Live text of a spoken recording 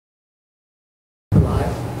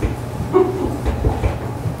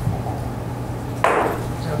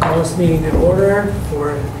this meeting to order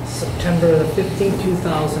for September the 15th,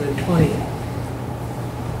 2020.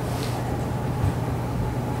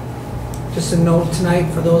 Just a note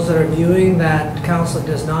tonight for those that are viewing that council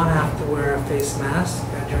does not have to wear a face mask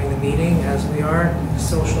during the meeting, as we are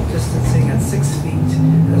social distancing at 6 feet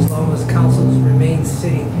as long as councils remain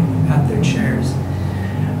sitting at their chairs.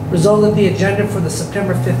 Result that the agenda for the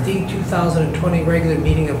September 15, 2020 regular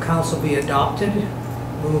meeting of council be adopted.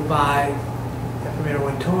 Moved by Deputy Mayor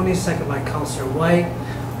Wintoniw, second by Councillor Whyte.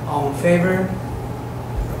 All in favor?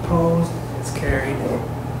 Opposed? It's carried.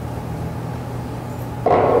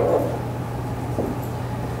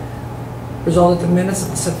 Result that the minutes of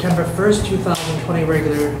the September 1st, 2020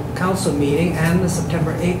 regular council meeting and the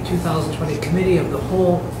September 8th, 2020 committee of the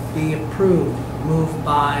whole be approved. Moved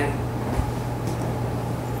by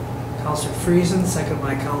Councillor Friesen, second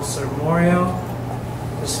by Councillor Moriaux.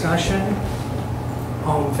 Discussion.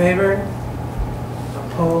 All in favor?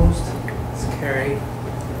 Opposed? It's carried.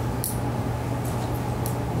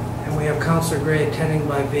 And we have Councillor Gray attending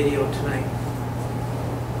by video tonight.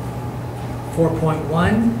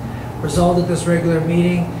 4.1. Resolved that this regular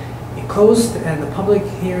meeting be closed and the public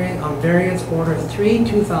hearing on Variance Order 3,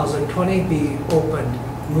 2020 be opened.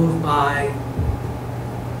 Moved by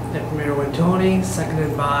Deputy Mayor Wintoniw,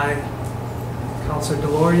 seconded by Councillor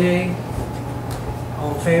Delaurier.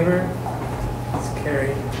 All in favor? It's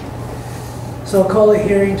carried. So I'll call the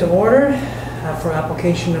hearing to order for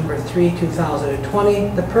application number 3, 2020.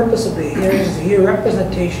 The purpose of the hearing is to hear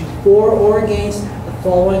representation for or against the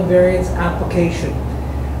following variance application.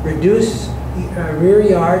 Reduce rear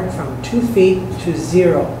yard from 2 feet to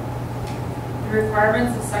 0. The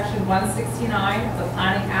requirements of Section 169 of the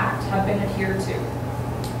Planning Act have been adhered to.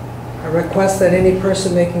 I request that any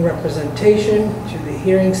person making representation to the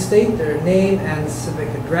hearing state their name and civic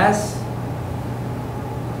address.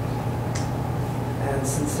 And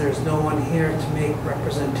since there's no one here to make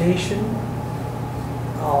representation,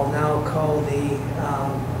 I'll now call the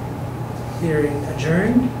hearing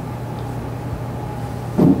adjourned.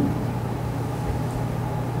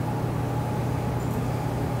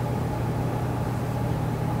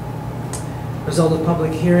 Result of the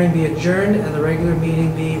public hearing be adjourned and the regular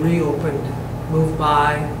meeting be reopened. Moved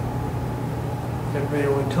by Deputy Mayor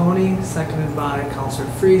Wintoniw, seconded by Councillor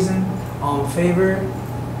Friesen. All in favor?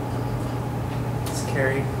 It's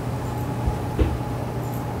carried.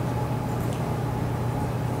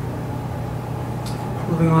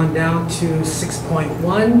 Moving on down to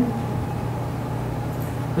 6.1.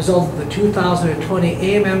 Result of the 2020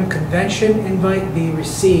 AMM Convention Invite be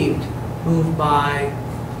received. Moved by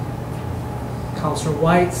Councillor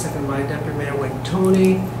Whyte, second by Deputy Mayor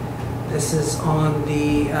Wintoniw. This is on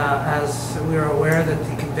the, as we are aware that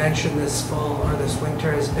the convention this fall or this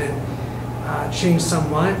winter has been changed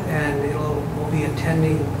somewhat, and we'll be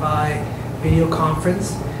attending by video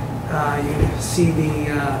conference. You see the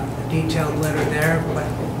detailed letter there, but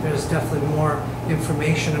there's definitely more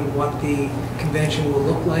information on what the convention will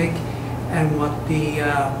look like and what the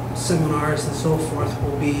seminars and so forth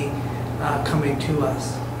will be coming to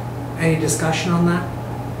us. Any discussion on that?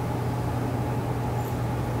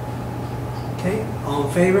 Okay, all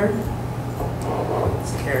in favor?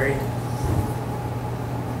 It's carried.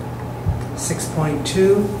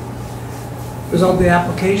 6.2. Result of the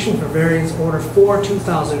application for Variance Order 4,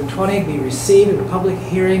 2020 be received and a public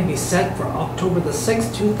hearing be set for October the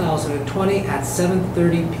 6th, 2020 at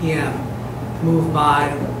 7:30 p.m. Moved by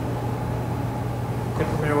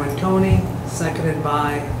Deputy Mayor Wintoniw, seconded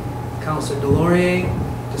by Councillor Delaurier.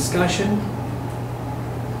 Discussion?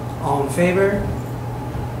 All in favor?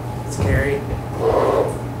 It's carried.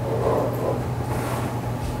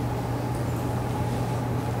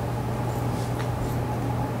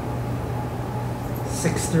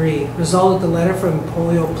 Resolved that the letter from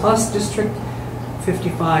Poole Plus District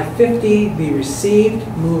 5550 be received.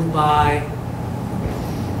 Moved by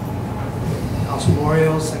Councillor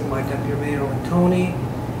Moriaux, second by Deputy Mayor Wintoniw.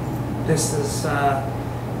 This is a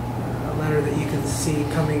letter that you can see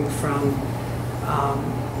coming from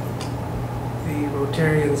the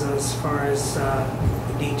Rotarians as far as the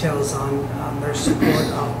details on their support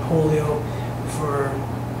of polio for,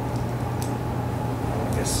 I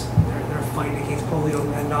guess, their fight against polio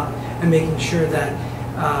and making sure that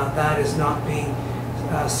that is not being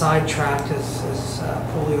sidetracked as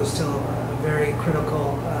polio is still a very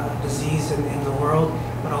critical disease in the world,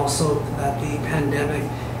 but also that the pandemic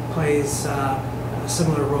plays a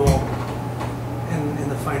similar role in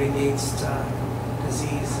the fight against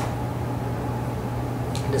disease.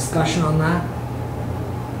 Discussion on that?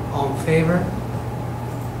 All in favor?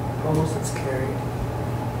 Opposed? It's carried.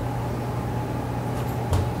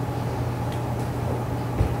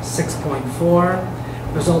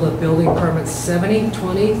 6.4, result of building permits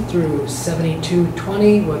 7020 through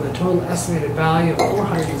 7220 with a total estimated value of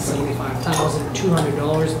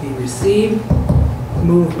 $475,200 be received.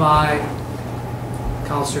 Moved by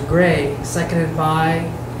Councillor Gray, seconded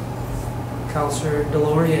by Councillor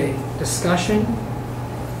Delaurier. Discussion?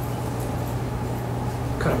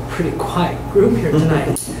 Got a pretty quiet group here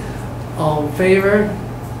tonight. All in favor?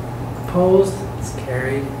 Opposed? It's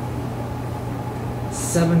carried.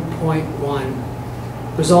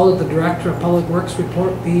 7.1. Result of the Director of Public Works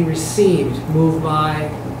report be received. Moved by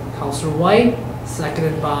Councillor Whyte,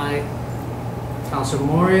 seconded by Councillor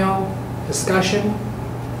Moriaux. Discussion?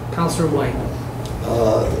 Councillor Whyte.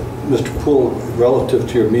 Mr. Poole, relative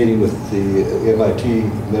to your meeting with the MIT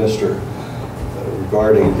minister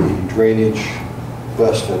regarding the drainage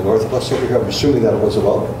west and northwest over here, I'm assuming that was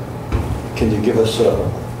about. Can you give us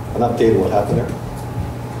an update on what happened there?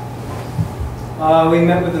 We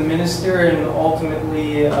met with the minister, and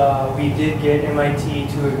ultimately we did get MIT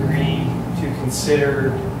to agree to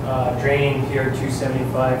consider draining PR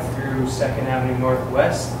 275 through 2nd Avenue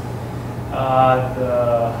Northwest.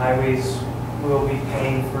 The highways will be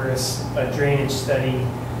paying for a drainage study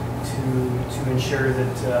to ensure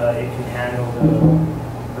that it can handle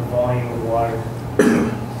the volume of water.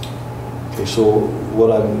 Okay, so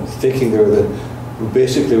what I'm thinking there, that we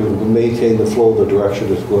basically would maintain the flow of the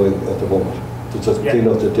direction it's going at the moment. To just clean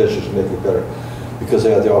up the ditches and make it better. Because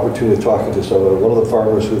I had the opportunity of talking to one of the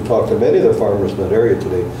farmers who talked to many of the farmers in that area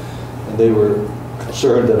today, and they were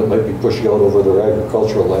concerned that it might be pushing out over their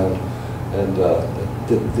agricultural land, and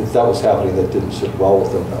if that was happening, that didn't sit well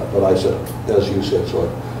with them. But I said, as you said, so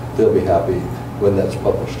they'll be happy when that's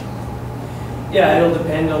published. Yeah, it'll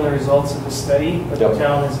depend on the results of the study, but Yep. the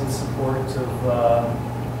town is in support of,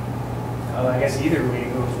 I guess either way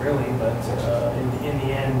it goes really, but in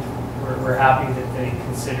the end, we're happy that they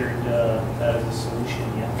considered that as a solution,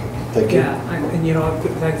 yeah. Thank you. Yeah, and you know,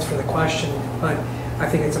 thanks for the question, but I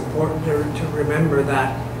think it's important to remember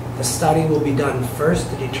that the study will be done first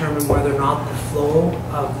to determine whether or not the flow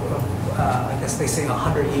of I guess they say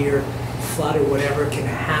 100-year flood or whatever can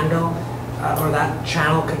handle, or that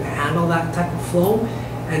channel can handle that type of flow.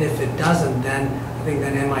 And if it doesn't, then I think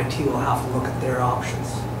then MIT will have to look at their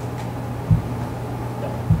options.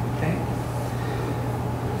 Okay.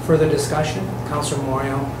 Further discussion? Councillor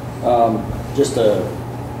Moriaux. Just a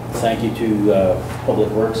thank you to Public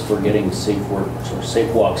Works for getting Safe Works or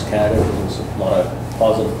Safe Walks Canada. There was a lot of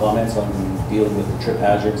positive comments on dealing with the trip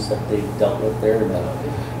hazards that they've dealt with there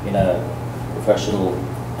in a professional,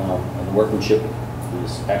 and the workmanship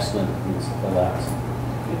was excellent and stuff like that.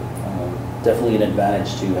 Definitely an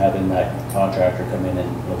advantage to having that contractor come in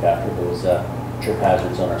and look after those trip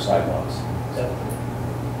hazards on our sidewalks. Okay.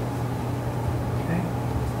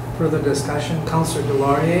 Further discussion? Councillor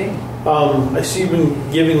Delaurier. I see you've been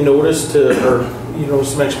giving notice to, or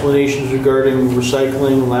some explanations regarding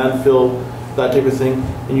recycling, landfill, that type of thing.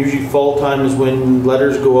 And usually fall time is when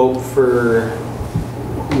letters go out for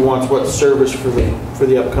who wants what service for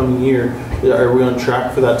the upcoming year. Are we on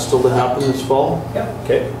track for that still to happen this fall? Yep.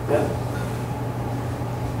 Okay. Yeah.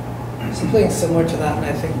 Something similar to that, and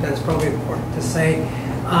I think that's probably important to say.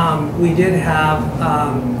 We did have,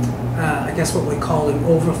 I guess what we call an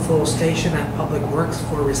overflow station at Public Works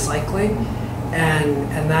for recycling,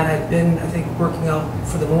 and that had been, I think, working out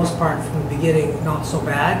for the most part from the beginning not so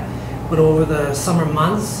bad, but over the summer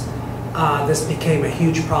months, this became a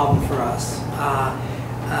huge problem for us.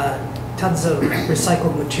 Tons of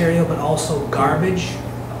recycled material, but also garbage,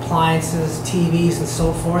 appliances, TVs, and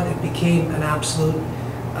so forth. It became an absolute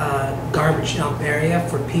garbage dump area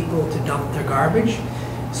for people to dump their garbage.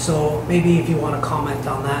 So maybe if you want to comment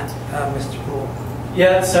on that, Mr. Poole.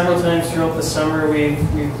 Yeah, several times throughout the summer we've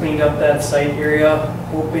cleaned up that site area,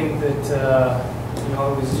 hoping that it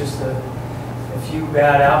was just a few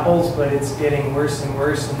bad apples, but it's getting worse and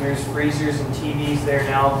worse, and there's freezers and TVs there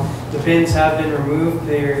now. The bins have been removed.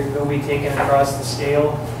 They'll be taken across the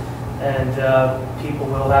scale, and people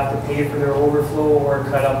will have to pay for their overflow or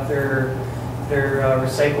cut up their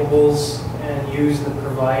recyclables and use the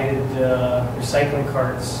provided recycling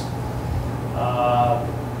carts.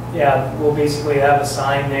 Yeah, we'll basically have a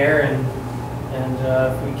sign there, and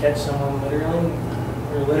if we catch someone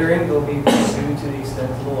littering, they'll be sued to the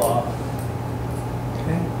extent of the law.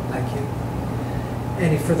 Okay, thank you.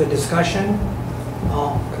 Any further discussion?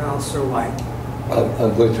 Councillor Whyte.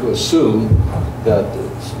 I'm going to assume that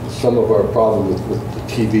some of our problem with the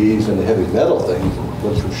TVs and the heavy metal things,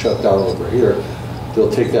 once we shut down over here, they'll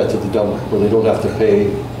take that to the dump where they don't have to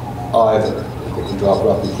pay either. They can drop it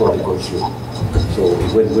off before they go through. So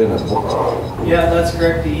win-win. Yeah, that's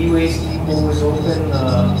correct. The e-waste depot was open,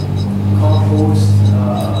 compost,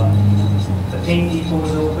 the paint depot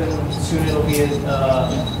was open. Soon it'll be a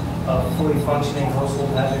fully functioning household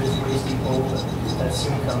hazardous waste depot, but that's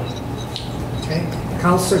soon coming. Okay,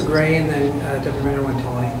 Councillor Gray and then Deputy Mayor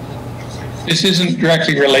Wintoniw. This isn't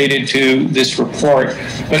directly related to this report,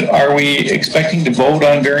 but are we expecting to vote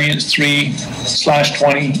on variance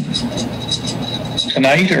 3/20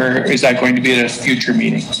 tonight, or is that going to be at a future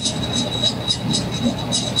meeting?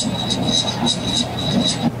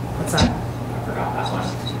 What's that? I forgot that one.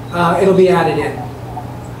 It'll be added in.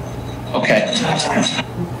 Okay.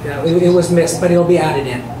 Yeah, it was missed, but it'll be added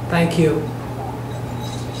in. Thank you.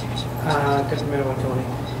 Deputy Mayor Wintoniw.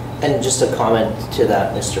 And just a comment to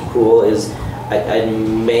that, Mr. Poole, is I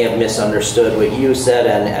may have misunderstood what you said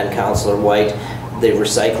and Councillor Whyte. The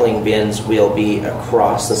recycling bins will be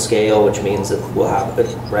across the scale, which means that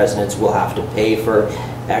residents will have to pay for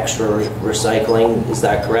extra recycling. Is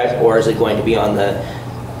that correct? Or is it going to be on the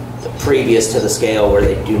previous to the scale where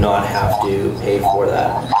they do not have to pay for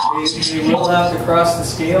that? They will have to cross the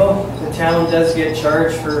scale. The town does get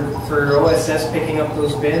charged for OSS picking up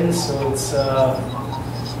those bins, so it's,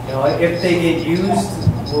 you know, if they get used,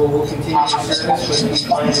 we'll continue the service, but if we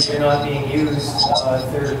find that they're not being used,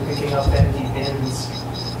 if they're picking up empty bins,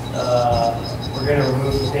 we're going to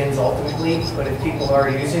remove the bins ultimately, but if people are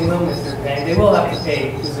using them, if they're paying, they will have to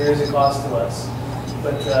pay, because there is a cost to us.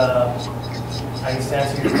 But I guess to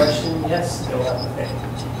answer your question, yes, they'll have to pay.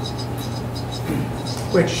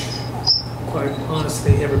 Which, quite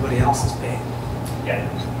honestly, everybody else is paying. Yeah.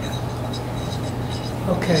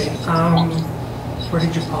 Okay, where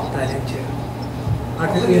did you pop that into?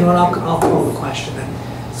 You know what, I'll call the question then.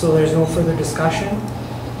 So there's no further discussion?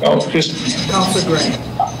 Oh, just, Councillor Gray.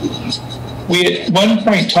 we at one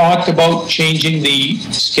point talked about changing the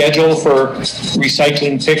schedule for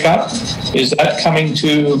recycling pickup. Is that coming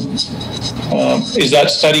to, is that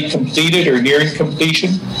study completed or nearing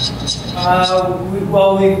completion?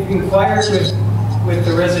 We've inquired with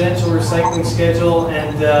the residential recycling schedule,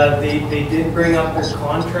 and they did bring up their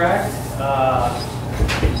contract.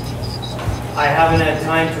 I haven't had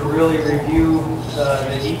time to really review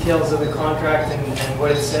the details of the contract and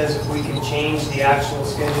what it says if we can change the actual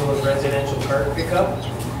schedule of residential cart pickup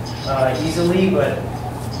easily, but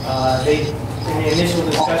in the initial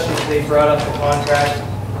discussions they brought up the contract.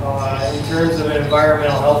 In terms of an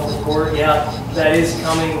environmental health report, yeah, that is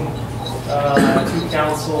coming to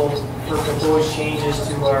council for proposed changes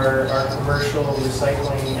to our commercial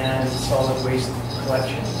recycling and solid waste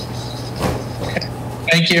collection.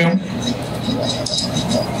 Thank you.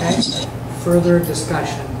 Okay, further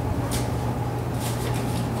discussion.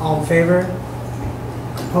 All in favor?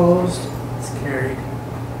 Opposed? It's carried.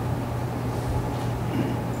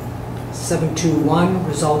 721,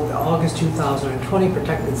 resolve the August 2020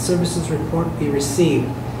 Protected Services Report be received.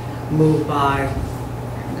 Moved by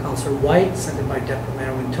Councillor Whyte, seconded by Deputy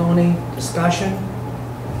Mayor Wintoniw. Discussion.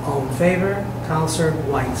 All in favor? Councillor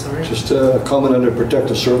Whyte, sorry. Just a comment under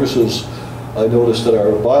protective services. I noticed that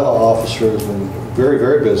our bylaw officer has been very,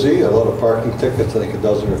 very busy. A lot of parking tickets, I think a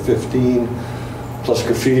dozen or 15, plus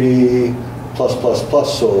graffiti, plus.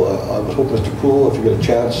 So I would hope, Mr. Poole, if you get a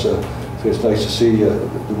chance, it's nice to see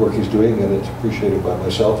the work he's doing, and it's appreciated by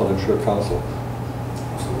myself and I'm sure council.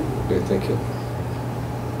 Okay, thank you.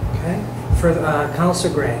 Okay. For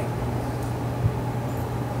Councillor Gray.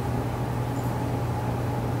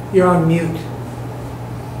 You're on mute.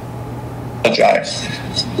 Apologize.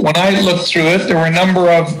 When I looked through it, there were a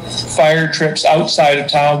number of fire trips outside of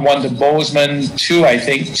town, one to Bozeman, two, I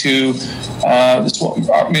think, to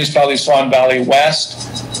the municipality of Swan Valley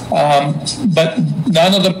West, but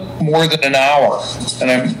none of them more than an hour.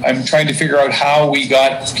 And I'm trying to figure out how we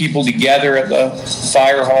got people together at the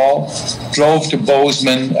fire hall, drove to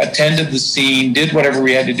Bozeman, attended the scene, did whatever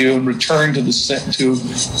we had to do, and returned to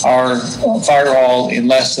our fire hall in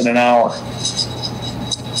less than an hour.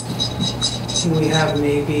 Can we have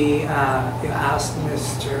maybe ask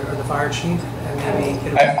the fire chief and maybe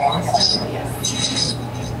get a response? Yes.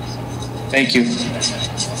 Thank you. Okay.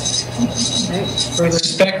 I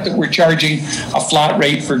suspect that we're charging a flat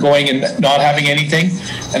rate for going and not having anything.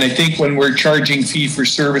 And I think when we're charging fee for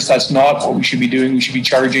service, that's not what we should be doing. We should be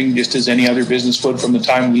charging just as any other business would from the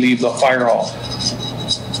time we leave the fire hall.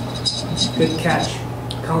 Good catch.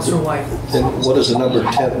 Councillor Whyte. And what is the number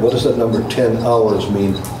 10? What does that number 10 hours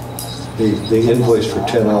mean? They invoiced for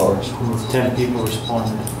 10 hours. 10 people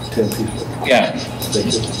responded. 10 people. Yeah.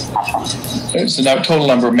 Thank you. It's the total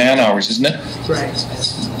number of man hours, isn't it? Right.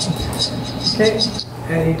 Okay.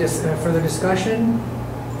 Any further discussion?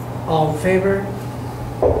 All in favor?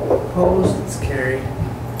 Opposed? Opposed? It's carried.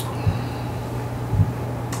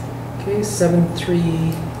 Okay,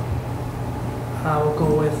 7.3. We'll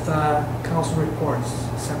go with council reports.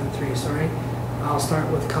 7.3, sorry. I'll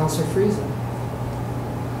start with Councillor Friesen.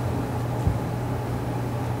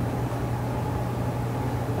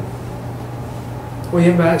 Well,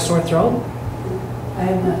 you have a sore throat? I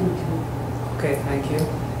have nothing to. Okay, thank you.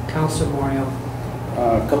 Councillor Moriaux.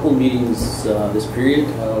 A couple of meetings this period.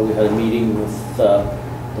 We had a meeting with the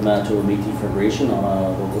Manitoba Métis Federation on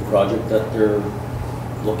a local project that they're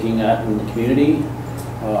looking at in the community.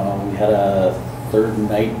 We had a third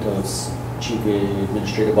night of Chief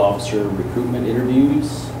Administrative Officer recruitment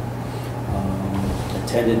interviews.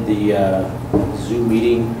 Attended the Zoom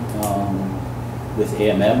meeting with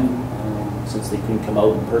AMM since they couldn't come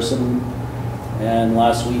out in person. And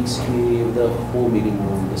last week's committee of the whole meeting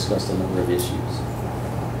where we discussed a number of issues.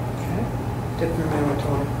 Okay. Deputy Mayor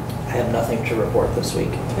Wintoniw. I have nothing to report this week.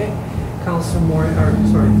 Okay. Councillor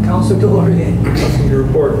Councillor Delaurier. Nothing to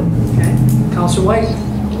report. Okay. Councillor Whyte.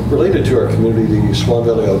 Related to our community, the Swan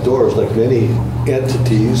Valley Outdoors, like many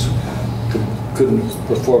entities, couldn't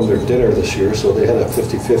perform their dinner this year, so they had a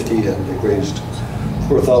 50-50 and they raised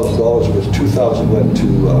 $4,000, of which $2,000 went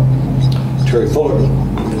to Terry Fuller.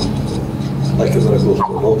 Like it when it goes to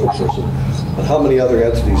a local person. But how many other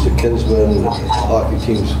entities, the Kinsmen, hockey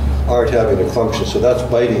teams, aren't having a function? So that's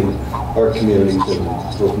biting our communities, and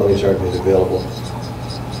those monies aren't made available.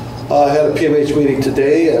 I had a PMH meeting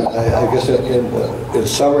today, and I guess in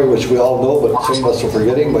summary, which we all know, but some of us are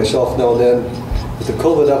forgetting, myself now and then, with the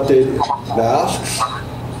COVID update, masks,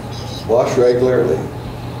 wash regularly,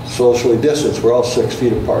 socially distance. We're all 6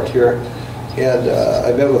 feet apart here. And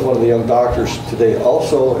I met with one of the young doctors today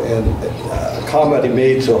also, and a comment he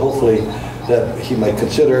made, so hopefully that he might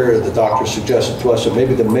consider, the doctor suggested to us that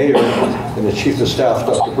maybe the mayor and the chief of staff,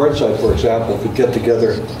 Dr. Burnside, for example, could get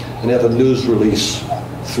together and have a news release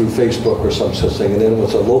through Facebook or some such thing, and then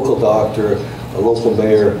with a local doctor, a local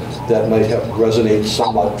mayor, that might have resonate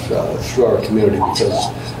somewhat through our community,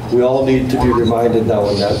 because we all need to be reminded now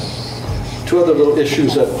and then. 2 other little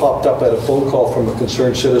issues that popped up at a phone call from a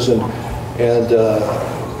concerned citizen. And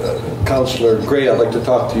Councillor Gray, I'd like to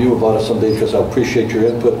talk to you about it someday because I appreciate your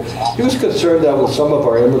input. He was concerned that with some of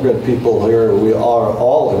our immigrant people here, we are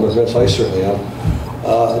all immigrants, I certainly am,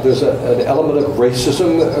 there's an element of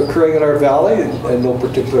racism occurring in our valley, and no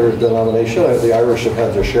particular denomination. The Irish have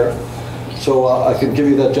had their share. So I can give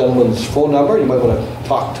you that gentleman's phone number. You might want to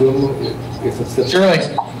talk to him if it fits. Surely.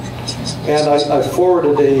 And I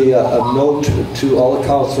forwarded a note to all the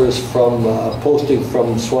councillors from posting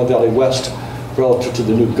from Swan Valley West relative to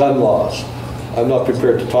the new gun laws. I'm not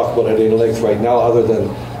prepared to talk about it at any length right now, other than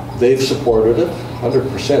they've supported it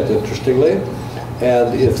 100%, interestingly.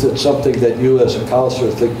 And if it's something that you as a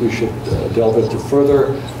councillor think we should delve into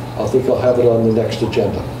further, I think I'll have it on the next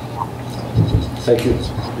agenda. Thank you,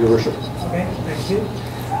 Your Worship. Okay, thank you.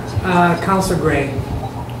 Councillor Gray.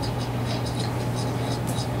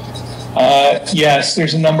 Yes,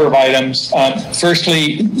 there's a number of items.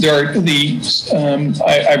 Firstly, there are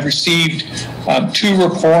I've received 2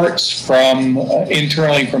 reports from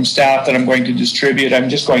internally from staff that I'm going to distribute. I'm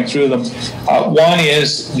just going through them. One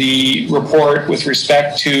is the report with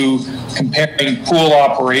respect to comparing pool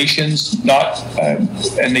operations,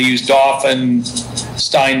 and they use Dauphin,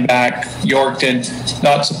 Steinbach, Yorkton.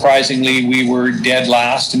 Not surprisingly, we were dead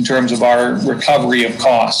last in terms of our recovery of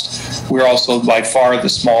cost. We're also by far the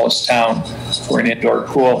smallest town for an indoor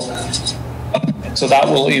pool. So that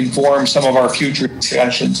will inform some of our future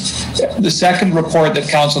discussions. The second report that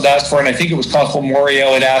Council had asked for, and I think it was Councillor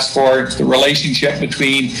Moriaux had asked for, the relationship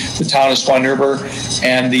between the town of Swan River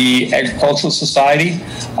and the Agricultural Society.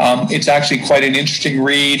 It's actually quite an interesting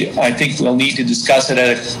read. I think we'll need to discuss it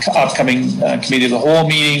at an upcoming Committee of the Whole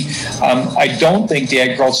meeting. I don't think the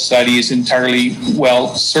Agricultural Society is entirely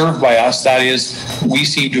well served by us. That is, we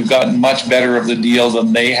seem to have gotten much better of the deal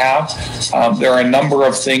than they have. There are a number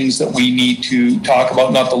of things that we need to talk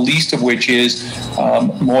about, not the least of which is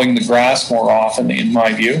mowing the grass more often, in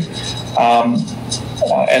my view.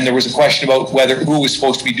 And there was a question about who was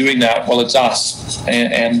supposed to be doing that. Well, it's us.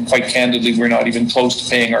 And quite candidly, we're not even close to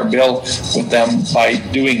paying our bill with them by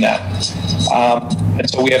doing that. And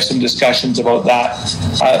so we have some discussions about that.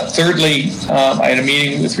 Thirdly, I had a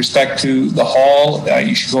meeting with respect to the hall.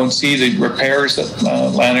 You should go and see the repairs that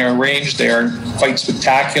Lana arranged. They are quite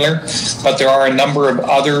spectacular, but there are a number of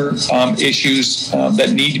other issues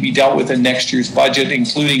that need to be dealt with in next year's budget,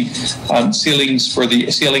 including ceilings for the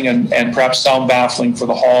ceiling and perhaps sound baffling for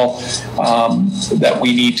the hall that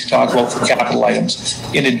we need to talk about for capital items.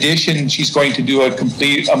 In addition, she's going to do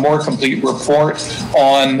a more complete report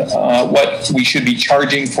on what we should be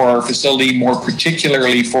charging for our facility, more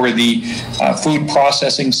particularly for the food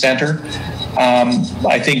processing center.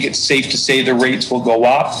 I think it's safe to say the rates will go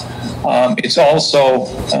up. It's also,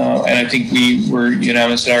 and I think we were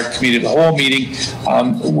unanimous in our committee of the whole meeting,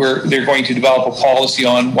 where they're going to develop a policy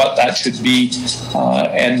on what that should be.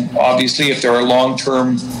 And obviously, if there are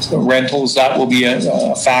long-term rentals, that will be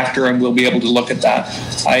a factor, and we'll be able to look at that.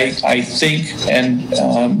 I think, and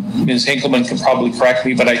Ms. Henkelman can probably correct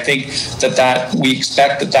me, but I think that we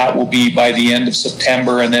expect that will be by the end of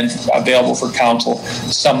September, and then available for council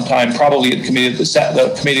sometime, probably at the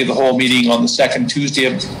committee of the whole meeting on the second Tuesday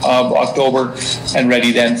of October, and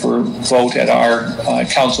ready then for vote at our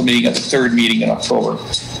council meeting at the third meeting in October.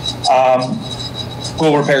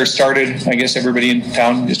 Pool repairs started. I guess everybody in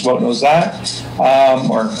town just about knows that,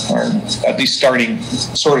 or at least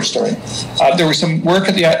sort of starting. There was some work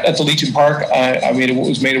at the Legion Park. I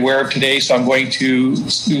was made aware of today, so I'm going to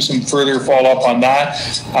do some further follow-up on that.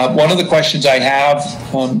 One of the questions I have,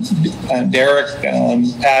 Derek,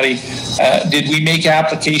 Patti, did we make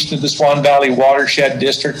application to the Swan Valley Watershed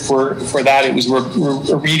District for that? It was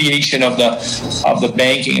remediation of the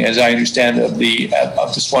banking, as I understand, of the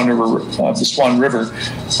Swan River.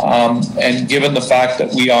 And given the fact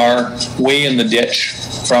that we are way in the ditch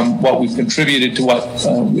from what we've contributed to what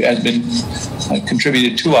has been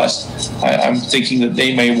contributed to us, I'm thinking that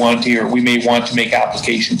they may want to, or we may want to make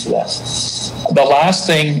application to that. The last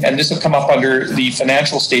thing, and this will come up under the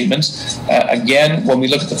financial statements, again, when we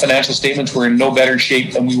look at the financial statements, we're in no better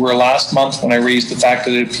shape than we were last month when I raised the fact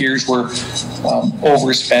that it appears we're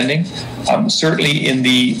overspending. Certainly in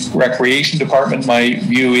the recreation department, my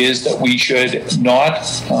view is that we should not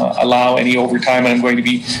allow any overtime, and I'm going to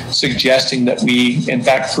be suggesting that we, in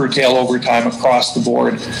fact, curtail overtime across the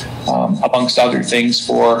board, amongst other things,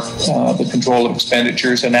 for the control of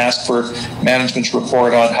expenditures, and ask for management's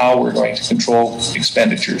report on how we're going to control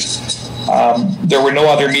expenditures. There were no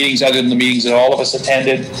other meetings other than the meetings that all of us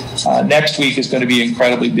attended. Next week is going to be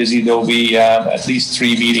incredibly busy. There will be at least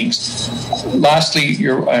 3 meetings. Lastly,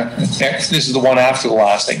 this is the one after the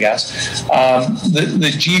last, I guess.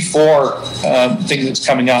 The G4 thing that's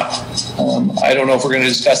coming up, I don't know if we're going to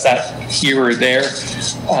discuss that here or there,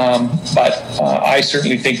 but I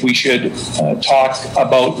certainly think we should talk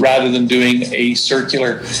about, rather than doing a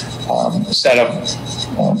circular set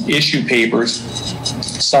of issue papers,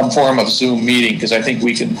 some form of Zoom meeting, because I think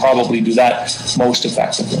we can probably do that most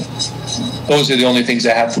effectively. Those are the only things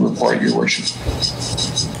I have to report, Your Worship.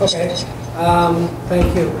 Okay,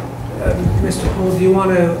 thank you. Mr. Poole, do you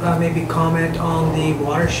want to maybe comment on the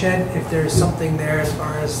watershed, if there's something there as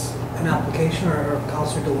far as an application, or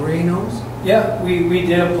Councillor Delaurier knows? Yeah, we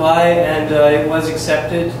did apply, and it was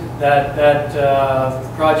accepted. That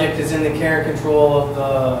project is in the care and control of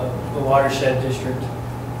the watershed district.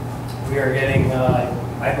 We are getting,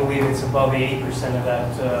 I believe it's above 80% of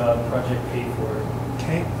that project paid for.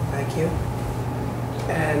 Okay, thank you.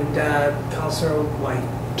 And Councillor Whyte.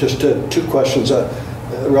 Just 2 questions.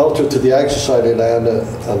 Relative to the Ag Society land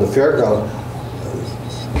on the fairground,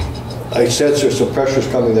 I sense there's some pressures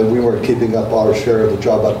coming that we weren't keeping up our share of the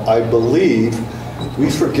job, but I believe we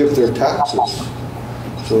forgive their taxes.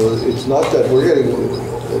 So it's not that we're getting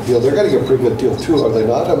a deal, they're getting a pretty good deal too, are they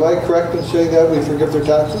not? Am I correct in saying that, we forgive their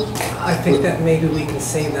taxes? I think that maybe we can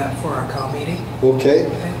save that for our COM meeting. Okay.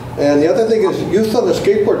 And the other thing is, youth on the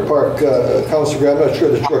skateboard park, Councillor, I'm not sure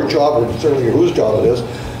that's your job, or certainly whose job it is,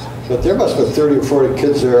 but there must have been 30 or 40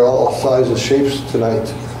 kids there, all sizes, shapes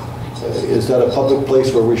tonight. Is that a public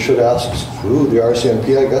place where we should ask, the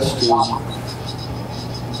RCMP, I guess, to,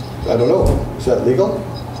 I don't know, is that legal?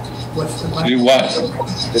 What's the Do what?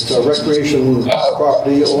 It's a recreation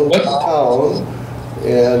property owned by the town,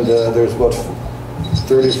 and there's about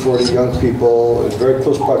 30 or 40 young people in very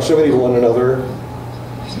close proximity to one another.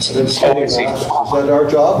 And then is that our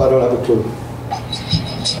job? I don't have a clue.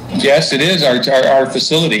 Yes, it is our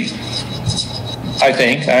facility, I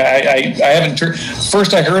think. I haven't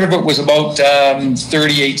first I heard of it was about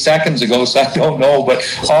 38 seconds ago, so I don't know, but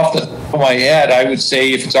off the top of my head, I would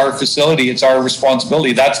say if it's our facility, it's our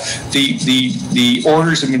responsibility. That's the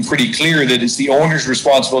orders have been pretty clear that it's the owner's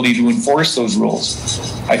responsibility to enforce those rules,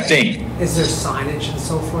 I think. Is there signage and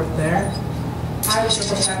so forth there? I was just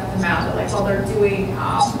looking at the map, like while they're doing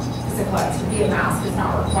physical activity, a mask is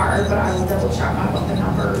not required, but I will double check on what the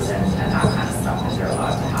numbers and that kind of stuff that they're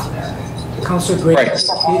allowed to have there. Councillor Gray, Right.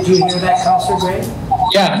 Did you hear that, Councillor Gray?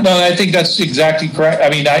 Yeah, no, I think that's exactly correct. I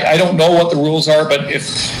mean, I don't know what the rules are, but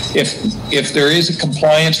if there is a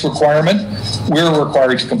compliance requirement, we're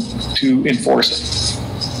required to enforce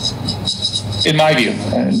it. In my view,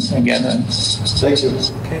 and again. Thank you.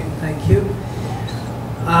 Okay, thank you.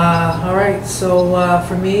 All right, so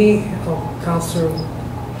for me, Councillor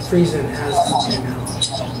Friesen has something now.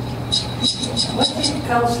 What did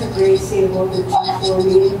Councillor Gray say about the G4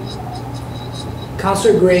 meeting?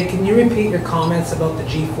 Councillor Gray, can you repeat your comments about the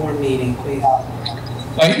G4 meeting, please?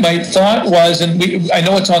 My thought was, and I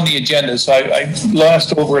know it's on the agenda, so I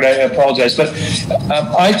glossed over it, I apologize, but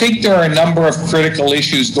I think there are a number of critical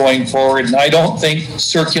issues going forward, and I don't think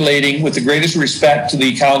circulating, with the greatest respect to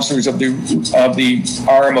the councillors of the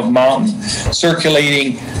RM of Mountain,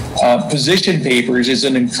 circulating position papers is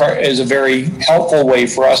a very helpful way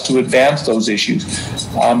for us to advance those issues.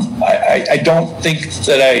 I don't think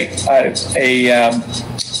that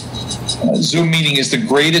a Zoom meeting is the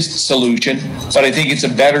greatest solution, but I think it's a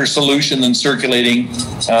better solution than circulating,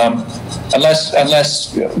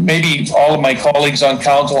 unless maybe all of my colleagues on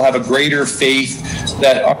council have a greater faith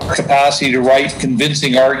that our capacity to write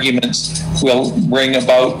convincing arguments will bring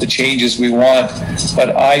about the changes we want.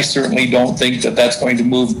 But I certainly don't think that that's going to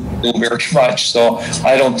move very much. So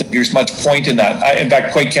I don't think there's much point in that. In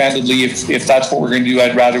fact, quite candidly, if that's what we're going to do,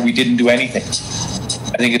 I'd rather we didn't do anything.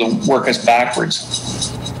 I think it'll work us backwards.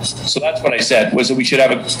 So that's what I said, was that we should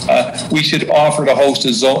have we should offer to host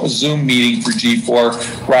a Zoom meeting for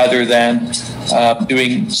G4 rather than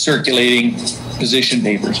circulating position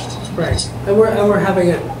papers. Right, and we're having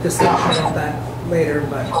a discussion about that later,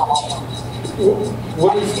 but.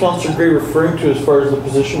 What is Councillor Gray referring to as far as the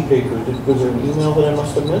position papers? Was there an email that I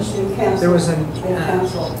must have missed? There was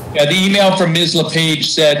yeah, the email from Ms. LePage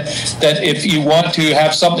said that if you want to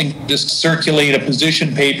have something, just circulate a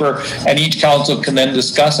position paper and each council can then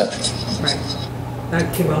discuss it. Right.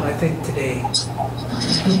 That came out, I think, today.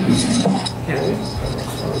 Yeah.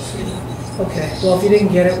 Okay, well, if you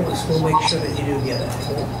didn't get it, we'll make sure that you do get it.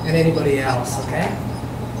 And anybody else, okay?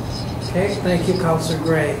 Okay, thank you, Councillor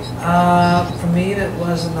Gray. For me, that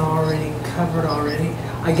wasn't already covered already.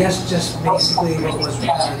 I guess just basically what was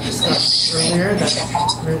discussed earlier, that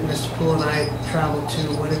Mr. Poole and I traveled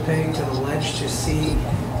to Winnipeg to the Ledge to see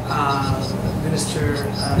Minister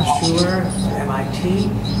Schuler, MIT,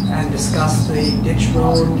 and discuss the ditch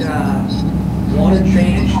road water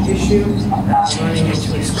drainage issue running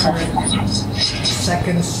into its current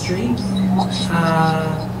 2nd Street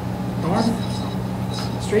north.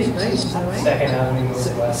 Street, right? Is that right? 2nd Avenue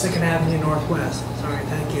Northwest. 2nd Avenue Northwest. Sorry,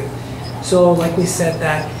 thank you. So, like we said,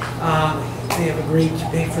 that they have agreed to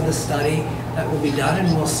pay for the study that will be done,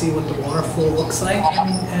 and we'll see what the water flow looks like,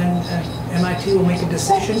 and MIT will make a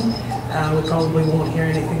decision. We probably won't hear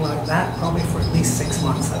anything like that, probably for at least 6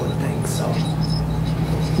 months, I would think. So,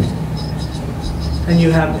 and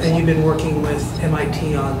you've been working with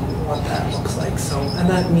MIT on what that looks like. So, and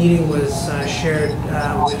that meeting was shared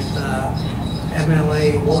with.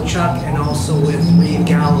 MLA Wolchuk and also with Reed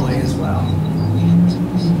Galloway as well.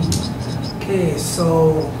 Okay,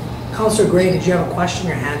 so Councillor Gray, did you have a question?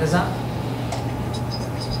 Your hand is up.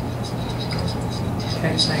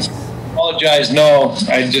 Okay, thanks. Apologize, no,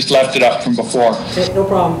 I just left it up from before. Okay, no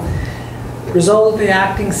problem. Result of the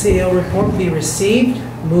acting CEO report be received.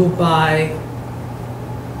 Moved by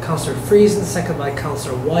Councillor Friesen, second by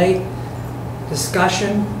Councillor Whyte.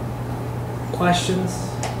 Discussion, questions?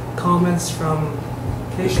 Comments from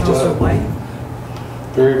Councillor Whyte?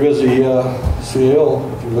 Very busy CEO,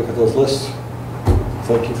 if you look at those lists.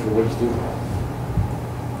 Thank you for what you do.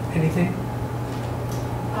 Anything?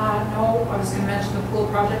 No, I was going to mention the Poole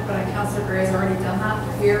project, but Councillor Gray has already done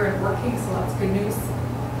that here and working, so that's good news.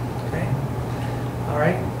 Okay. All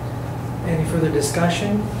right. Any further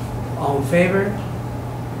discussion? All in favor?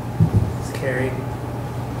 It's carried.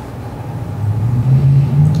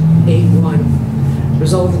 8-1.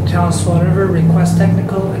 Result of the Town of Swan River request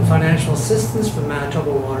technical and financial assistance from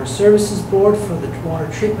Manitoba Water Services Board for the water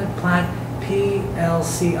treatment plant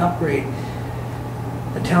PLC upgrade.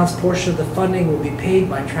 The town's portion of the funding will be paid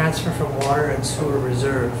by transfer from water and sewer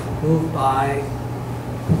reserve. Moved by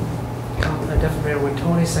Deputy Mayor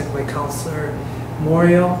Wintoniw, second by Councillor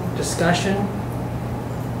Moriaux. Discussion.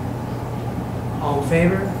 All in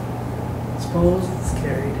favor? It's opposed? It's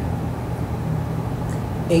carried.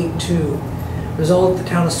 8-2. Result, the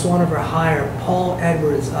Town of Swan River hire Paul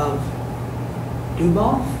Edwards of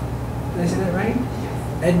Duboff. Did I say that right?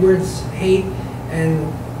 Edwards, Haight,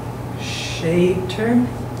 and Shatter?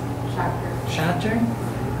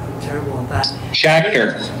 I'm terrible at that.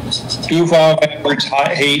 Schachter. Duval, Edwards,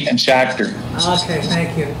 Haight, and Schachter. Okay,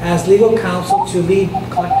 thank you. As legal counsel to lead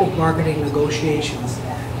collective bargaining negotiations.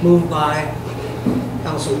 Moved by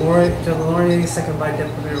Councillor Delaurier, second by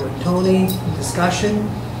Deputy Mayor Wintoniw. Discussion.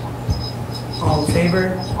 All in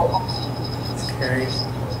favor? It's carried.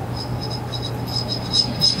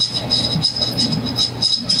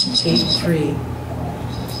 8-3.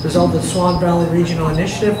 Resolved that Swan Valley Regional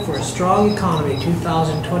Initiative for a Strong Economy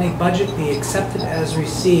 2020 budget be accepted as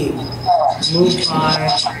received. Moved by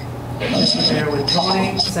Mayor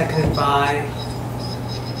Wintoniw, seconded by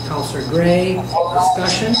Councillor Gray.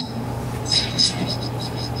 Discussion? It's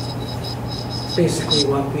basically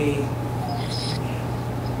what we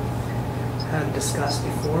had discussed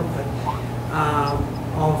before, but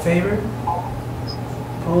all in favor?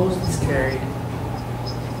 Opposed? It's carried.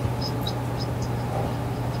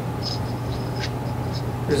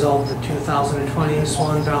 Resolved the 2020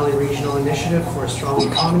 Swan Valley Regional Initiative for a Strong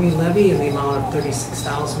Economy levy in the amount of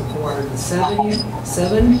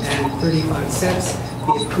 $36,477.35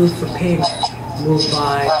 be approved for payment. Moved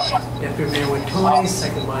by Deputy Mayor Wintoniw,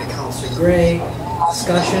 second by Councillor Gray.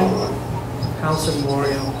 Discussion. Councillor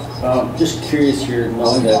Moriaux. Just curious here,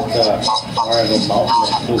 knowing that Moriaux Mountain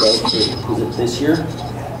that pulled out, is it this year?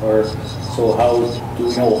 Or, so how do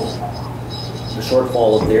we know the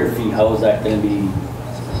shortfall of their fee, how is that going to be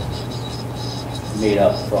made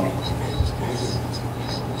up from?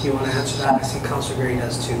 Do you want to answer that? I see Councillor Gray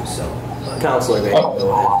does too, so. Councillor Gray, go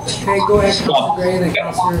ahead. Okay, go ahead, Councillor Gray, and then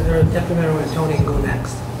Councillor, or Deputy Mayor Wintoniw can go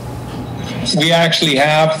next. We actually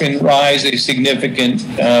have in Rise a significant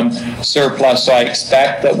surplus, so I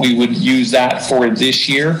expect that we would use that for this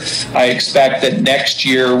year. I expect that next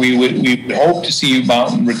year we would hope to see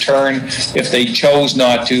Mountain return. If they chose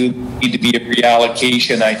not to, need to be a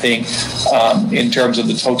reallocation, I think, in terms of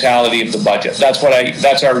the totality of the budget. That's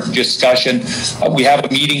our discussion. We have a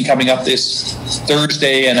meeting coming up this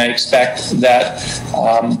Thursday, and I expect that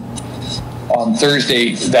on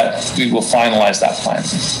Thursday that we will finalize that plan.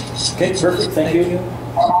 Okay, perfect, thank you.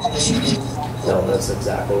 No, that's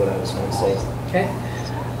exactly what I was going to say. Okay.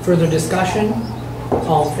 Further discussion?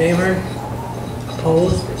 All in favor?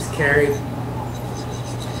 Opposed? It's carried.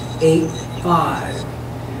 8-5.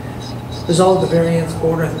 Resolved the variance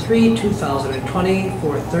order 3, 2020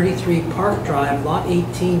 for 33 Park Drive, Lot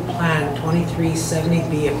 18, Plan 2370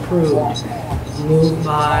 be approved. Moved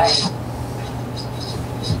by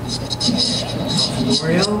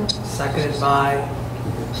Moriaux, seconded by.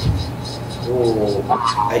 Oh,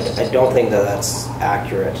 I don't think that that's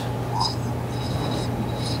accurate.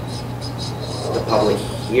 The public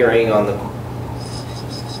hearing on the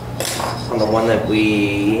one that I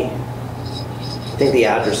think the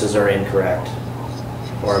addresses are incorrect,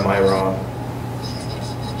 or am I wrong?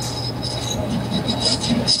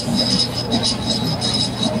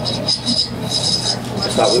 I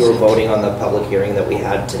thought we were voting on the public hearing that we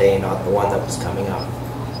had today, not the one that was coming up.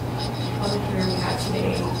 Public hearing we had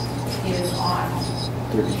today is on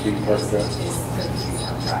 33 Park Drive. is 33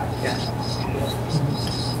 Park Drive. Yeah.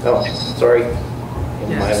 Oh, sorry.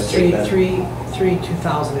 Yeah, it's 3,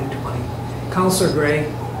 2020. Councillor Gray.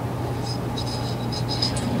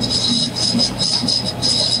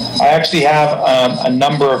 I actually have a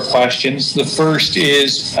number of questions. The first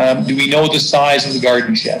is, do we know the size of the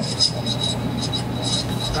garden shed?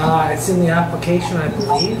 It's in the application, I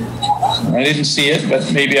believe. I didn't see it,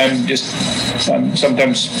 but maybe I'm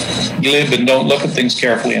sometimes glib and don't look at things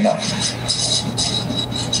carefully enough.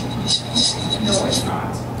 No, it's not. I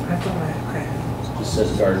thought I Just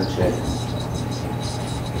says garden shed.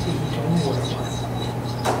 he told me what it was.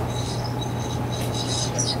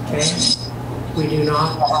 Okay. We do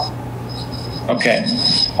not. Okay.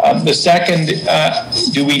 The second,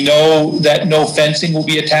 do we know that no fencing will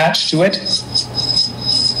be attached to it?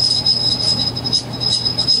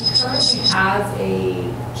 Currently has a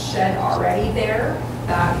shed already there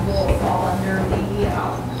that will fall under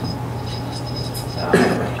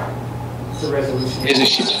The resolution. Is a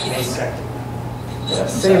shed. May 2nd.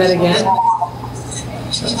 Say that again.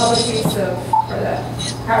 the public use of, or the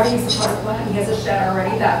private use of public land. He has a shed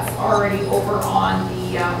already that's already over on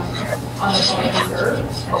the public reserve, and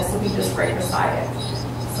this will be just right beside it.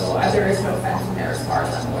 So there is no fence in there as far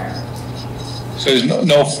as I'm aware. So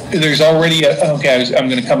there's already okay, I'm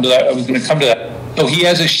going to come to that. I was going to come to that. So he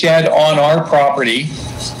has a shed on our property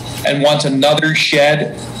and wants another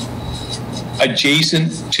shed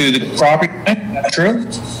adjacent to the property line. Is that true?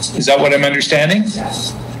 Is that what I'm understanding?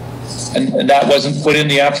 Yes. And that wasn't put in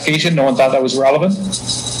the application? No one thought that was relevant?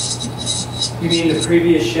 You mean the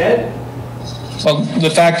previous shed? Well, the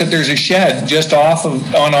fact that there's a shed just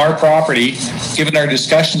on our property, given our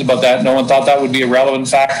discussions about that, no one thought that would be a relevant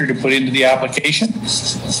factor to put into the application?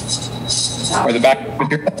 Or the back?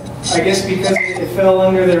 I guess because it fell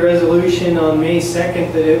under the resolution on May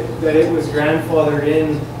 2nd that it was grandfathered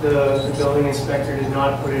in, the building inspector did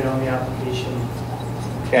not put it on the application.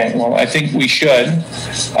 Okay, well, I think we should,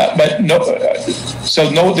 but no, so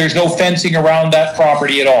no, there's no fencing around that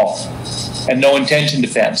property at all, and no intention to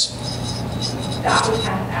fence. That we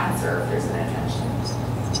can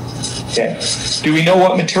Okay. Do we know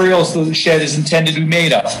what materials the shed is intended to be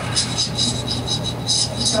made of?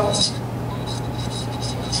 So,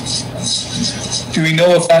 Do we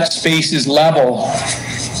know if that space is level?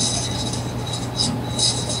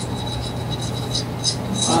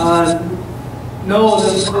 No,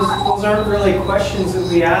 those aren't really questions that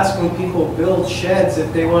we ask when people build sheds.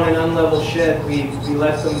 If they want an unlevel shed, we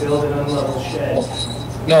let them build an unlevel shed.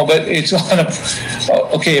 No, but it's on a,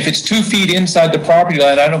 okay, if it's 2 feet inside the property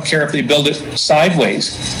line, I don't care if they build it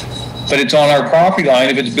sideways, but it's on our property line.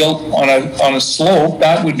 If it's built on a slope,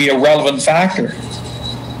 that would be a relevant factor.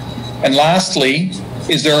 And lastly,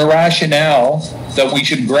 is there a rationale that we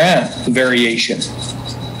should grant the variation?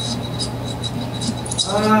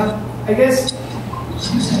 I guess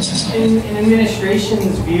in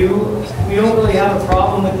administration's view, we don't really have a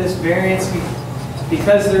problem with this variance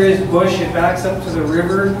because there is bush, it backs up to the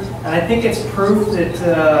river, and I think it's proof that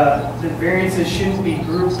that variances shouldn't be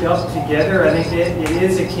grouped up together. I think it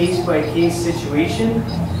is a case-by-case situation,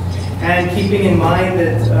 and keeping in mind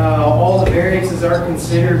that all the variances are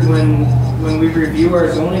considered when we review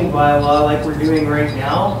our zoning bylaw like we're doing right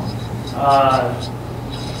now.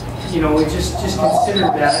 You know, we just consider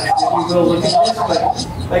that if you go look at this, but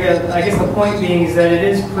like I guess the point being is that it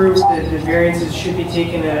is proof that the variances should be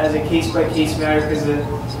taken as a case-by-case matter because an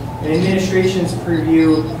administration's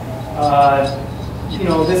purview, you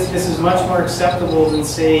know, this is much more acceptable than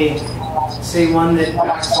say one that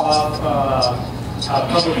backs off a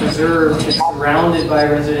public reserve that's surrounded by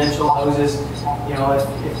residential houses. You know, if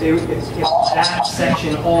that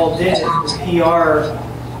section all did it, the PR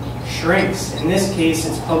shrinks. In this case,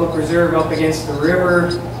 it's public reserve up against the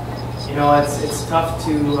river. You know, it's tough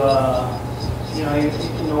to, you know,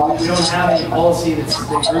 we don't have any policy that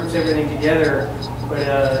groups everything together. But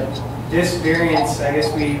this variance, I guess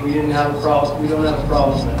we didn't have a problem. We don't have a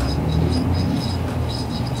problem with it.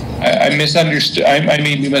 I misunderstood. I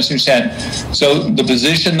mean, we misunderstand. So the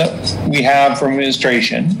position that we have from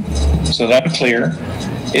administration, so that I'm clear,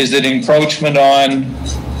 is that encroachment on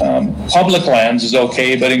public lands is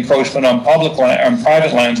okay, but encroachment on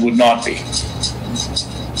private lands would not be.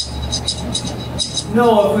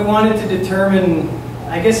 No, if we wanted to determine,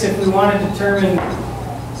 I guess if we wanted to determine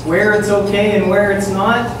where it's okay and where it's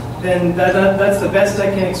not, then that's the best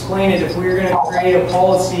I can explain it. If we were going to create a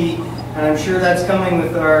policy, and I'm sure that's coming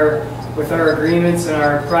with our agreements and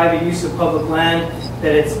our private use of public land,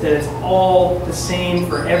 that it's all the same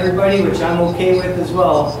for everybody, which I'm okay with as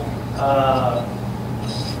well.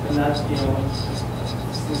 And that's, you know,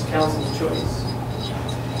 it's council's choice.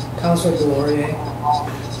 Councillor Delaurier.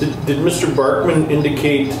 Did Mr. Barkman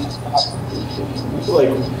indicate like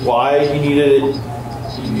why he needed it,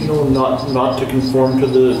 you know, not to conform to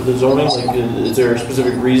the zoning? Like, is there a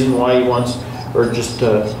specific reason why he wants, or just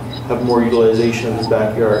to have more utilization of his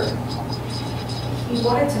backyard? He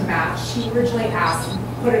wanted to match. He originally asked,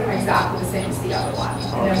 put it exactly the same as the other one.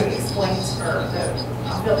 And then we explained, or the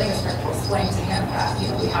building inspector explained to him that, you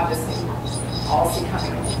know, we have this new policy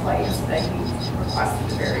coming into play, and so that he requested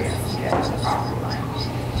the variance to get to the property line.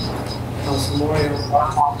 Councillor Moriaux.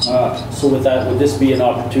 So with that, would this be an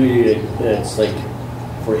opportunity that's like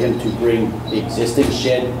for him to bring the existing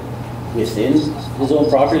shed within his own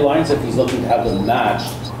property lines if he's looking to have them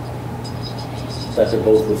matched, that they're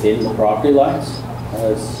both within the property lines?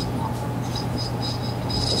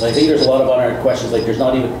 So I think there's a lot of unanswered questions. Like, there's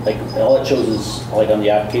not even, like, all it shows is, like, on the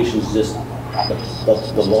application is just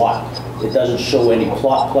the lot. It doesn't show any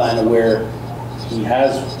plot plan of where he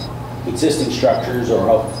has existing structures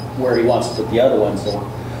or where he wants to put the other ones.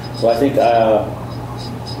 So I think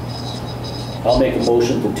I'll make a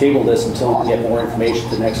motion to table this until we get more information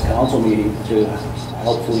to the next council meeting to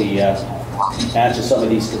hopefully answer some of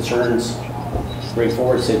these concerns, bring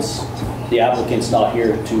forward, since the applicant's not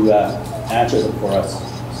here to answer them for us.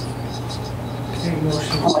 Okay,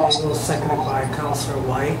 motion table, seconded by Councillor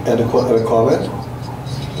Whyte. And a comment?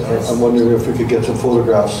 Yes. I'm wondering if we could get some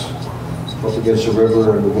photographs up against the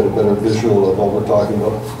river and we get a better visual of what we're talking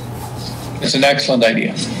about. It's an excellent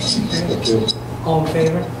idea. Thank you. All in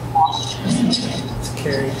favor? It's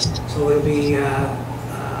carried. So it'll be at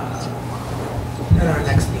our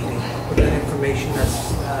next meeting with that information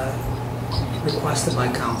that's requested by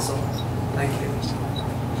council. Thank you.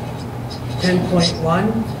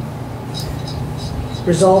 10.1.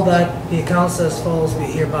 Resolve that the accounts as follows be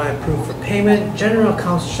hereby approved for payment. General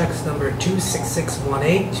accounts checks number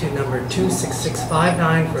 26618 to number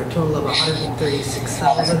 26659 for a total of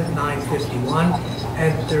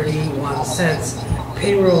 $136,951.31.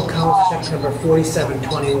 Payroll accounts check number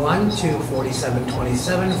 4721 to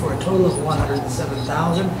 4727 for a total of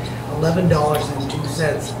 $107,111.31.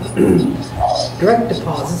 $11.02. Direct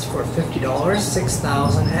deposits for $50,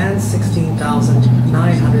 $6,000 and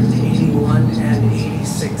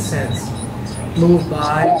 $16,981.86. Moved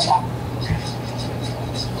by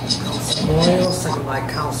Councillor Moriaux, second by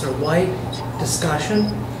Councillor Whyte. Discussion.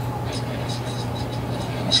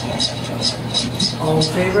 All in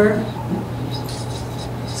favor?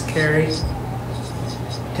 It's carried.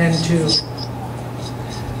 10-2.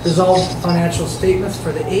 Resolved financial statements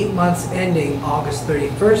for the 8 months ending August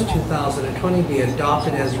 31st, 2020 be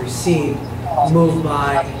adopted as received. Moved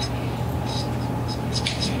by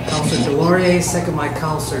Councillor Delaurier, second by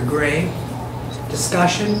Councillor Gray.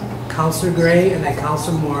 Discussion. Councillor Gray and then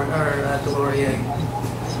Councillor Delaurier.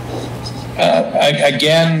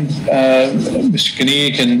 Again, Mr.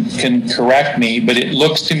 Gnida can correct me, but it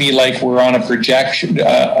looks to me like we're on a trajectory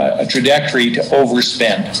to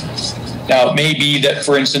overspend. Now, it may be that,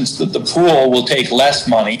 for instance, that the pool will take less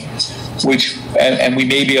money, and we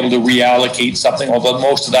may be able to reallocate something, although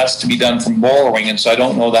most of that's to be done from borrowing, and so I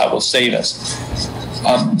don't know that will save us.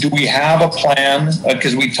 Do we have a plan?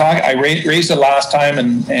 Because I raised it last time,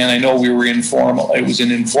 and I know we were informal. It was an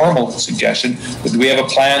informal suggestion, but do we have a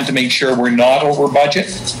plan to make sure we're not over budget?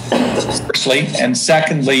 Firstly, and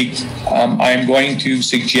secondly, I'm going to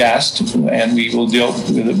suggest, and we will deal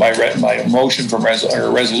with it by motion from or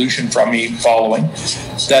resolution from me following,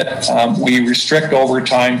 that we restrict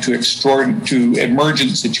overtime to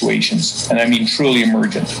emergent situations, and I mean truly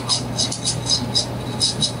emergent.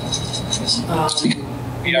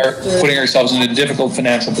 We are putting ourselves in a difficult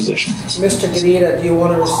financial position. Mr. Gnida, do you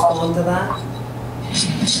want to respond to that?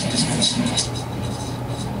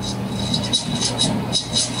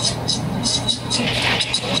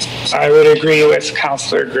 I would agree with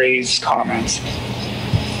Councillor Gray's comments.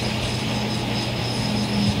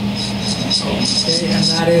 Okay, and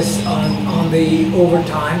that is on the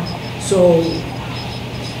overtime. So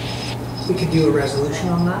we could do a resolution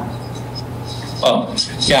on that?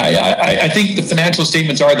 I think the financial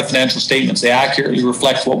statements are the financial statements. They accurately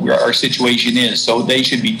reflect what our situation is, so they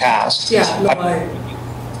should be passed. Yeah,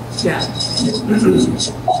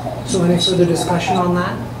 So any further discussion on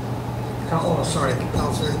that? Oh, sorry,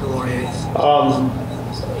 Councillor Delaurier.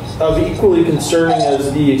 Of equally concerning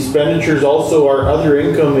as the expenditures, also our other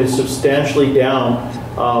income is substantially down.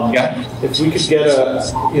 If we could get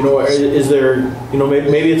is there,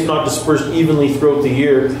 maybe it's not dispersed evenly throughout the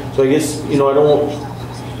year. So I guess, I don't,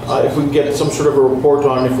 if we can get some sort of a report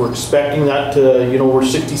on if we're expecting that to, we're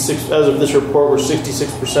 66, as of this report, we're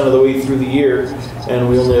 66% of the way through the year, and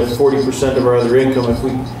we only have 40% of our other income.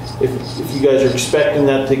 If you guys are expecting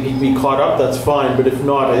that to be caught up, that's fine. But if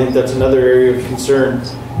not, I think that's another area of concern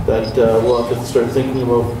that we'll have to start thinking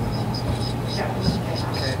about.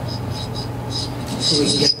 Okay. So we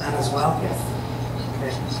can get that as well? Yes.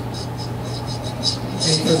 Okay.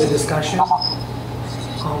 Any further discussion?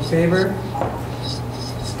 All in favor?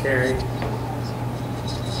 It's carried.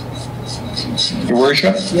 Your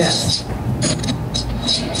Worship? Yes.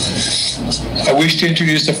 I wish to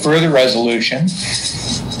introduce a further resolution,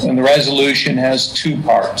 and the resolution has two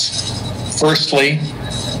parts. Firstly,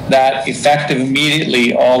 that effective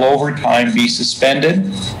immediately all overtime be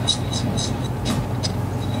suspended,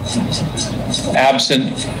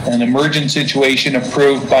 absent an emergent situation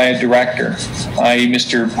approved by a director, i.e.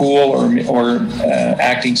 Mr. Poole or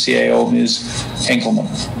acting CAO Ms. Henkelman.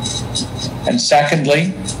 And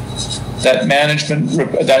secondly, that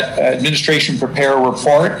administration prepare a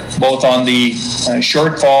report both on the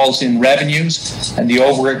shortfalls in revenues and the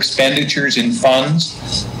over expenditures in funds,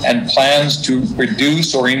 and plans to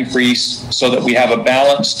reduce or increase so that we have a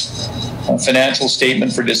balanced financial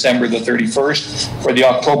statement for December the 31st or the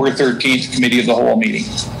October 13th Committee of the Whole meeting.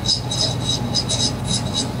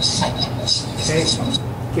 Okay,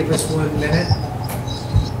 give us 1 minute.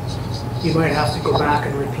 You might have to go back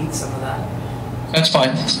and repeat some of that. That's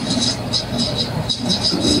fine.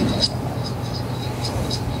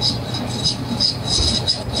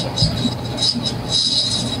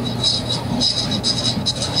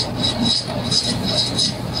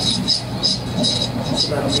 So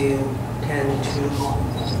that'll be 10-2.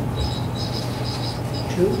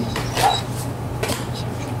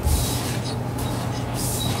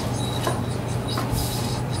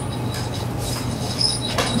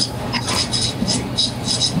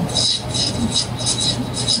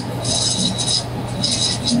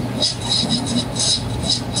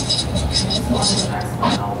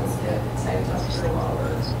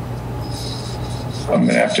 I'm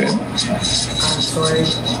going to have to. I'm sorry.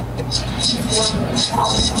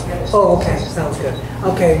 Oh, okay, sounds good.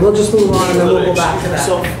 Okay, we'll just move on and then we'll go back to that.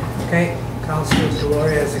 Okay. Councillor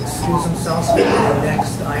Delaurier has excused himself for the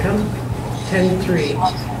next item. 10.3.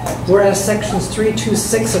 Whereas sections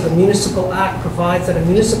 326 of the Municipal Act provides that a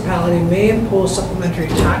municipality may impose supplementary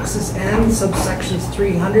taxes, and subsections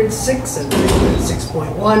 306 and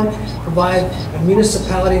 306.1 provide a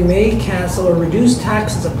municipality may cancel or reduce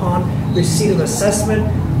taxes upon receipt of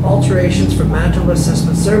assessment alterations from Manitoba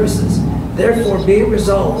Assessment Services. Therefore, be it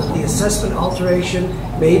resolved that the assessment alteration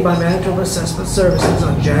made by Manitoba Assessment Services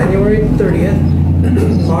on January 30th,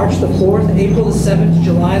 March the 4th, April the 7th,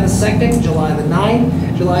 July the 2nd, July the 9th,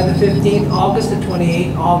 July the 15th, August the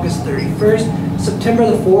 28th, August 31st, September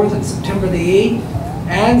the 4th, and September the 8th,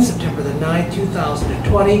 and September the 9th,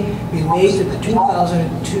 2020, be made to the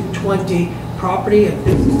 2020 property and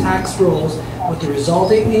business tax rolls, with the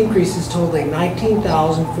resulting increases totaling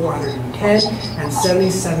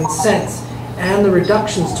 $19,410.77, and the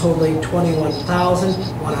reductions totaling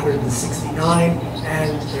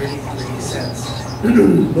 $21,169.33.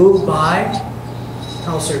 Moved by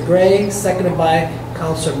Councillor Gray, seconded by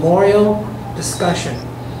Councillor Moriaux. Discussion.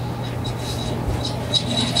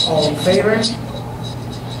 All in favor?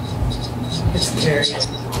 It's carried.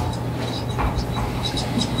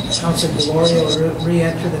 Councillor Delaurier will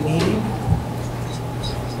re-enter the meeting.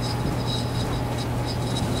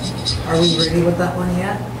 Are we ready with that one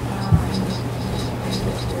yet?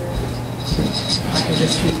 I can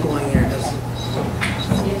just keep going here, doesn't it?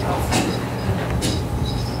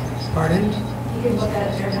 Pardon? You can look at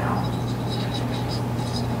it there now.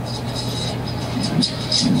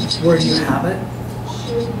 Where do you have it?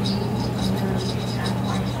 Should be under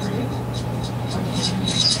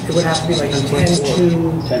 10.3. It would have to be like 10 to...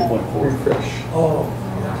 10.4. Refresh. Oh,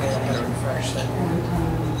 okay, I gotta refresh that.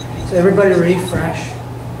 So everybody refresh.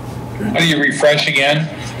 How do you refresh again?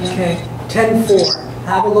 Okay, 10.4.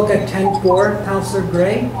 Have a look at 10.4, Councillor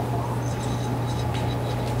Gray.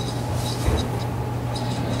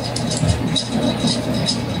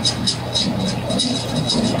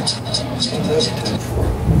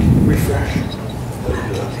 Refresh.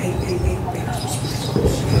 Hey.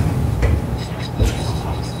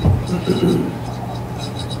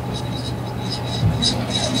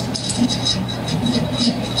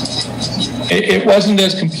 It wasn't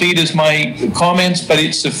as complete as my comments, but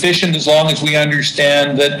it's sufficient as long as we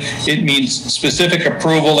understand that it means specific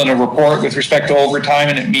approval and a report with respect to overtime,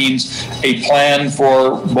 and it means a plan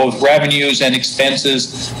for both revenues and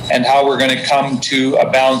expenses and how we're going to come to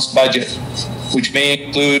a balanced budget, which may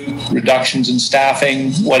include reductions in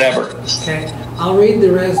staffing, whatever. Okay, I'll read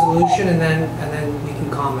the resolution and then we can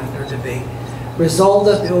comment or debate. Resolved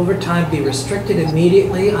that the overtime be restricted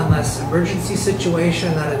immediately unless emergency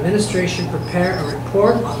situation, that administration prepare a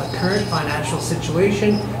report on the current financial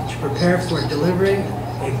situation to prepare for delivering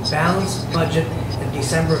a balanced budget in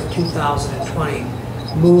December of 2020.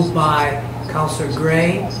 Moved by Councillor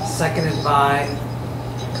Gray, seconded by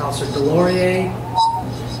Councillor Delaurier.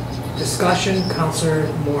 Discussion, Councillor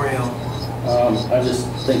Moriaux. I'm just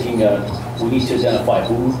thinking we need to identify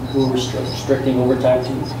who we're restricting overtime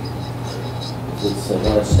to.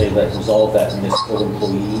 Let's say that resolve that municipal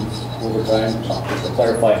employee overtime, just to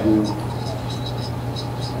clarify who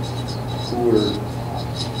we're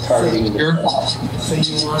targeting. So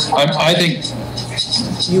you want? I think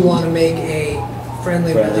you want to make a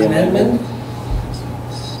friendly amendment.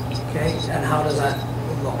 Okay, and how does that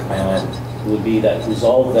look? Would be that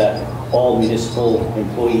resolve that all municipal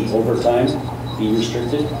employee overtime be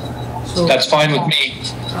restricted. So, that's fine with me.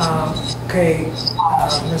 Okay,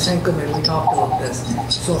 Ms. Henkelman, we talked about this.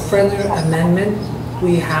 So a friendly amendment,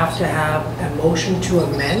 we have to have a motion to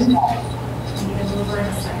amend. You need a mover and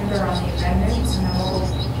a seconder on the amendment, and then we'll go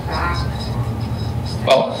back.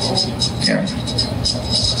 Well, yeah.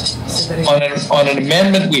 On an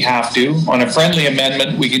amendment, we have to. On a friendly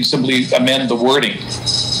amendment, we can simply amend the wording.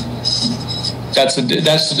 That's the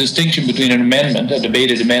distinction between an amendment, a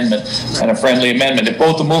debated amendment, and a friendly amendment. If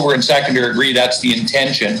both the mover and seconder agree that's the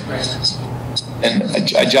intention, then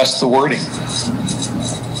adjust the wording. Is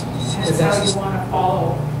that how you want to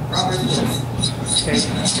follow Robert's rules?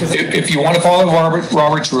 Okay. If you want to follow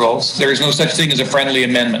Robert's rules, there is no such thing as a friendly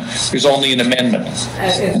amendment. There's only an amendment.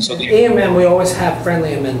 And so the AMM, we always have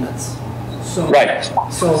friendly amendments. So, right.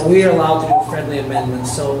 So we are allowed to do friendly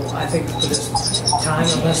amendments. So I think for this time,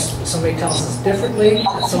 unless somebody tells us differently,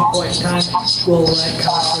 at some point in time, we'll let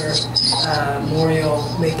Councillor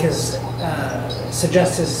Moriaux make his,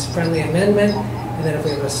 suggest his friendly amendment, and then if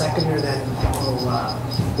we have a seconder, then we'll...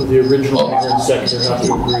 But the original and seconder have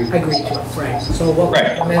to agree. Agree to it, right. So what would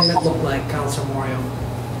the amendment look like, Councillor Moriaux?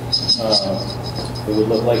 It would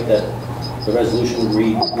look like that the resolution would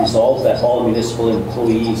read, resolve that all municipal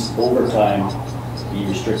employees' overtime be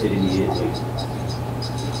restricted immediately.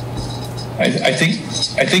 I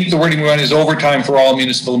think the wording we want is overtime for all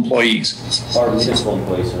municipal employees. Or municipal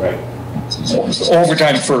employees, right?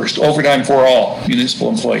 Overtime first, overtime for all municipal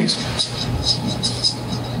employees.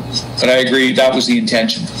 But I agree, that was the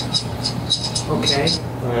intention. Okay.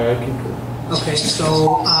 I concur. Okay,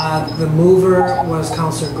 so the mover was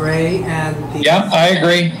Councillor Gray and the... Yeah, I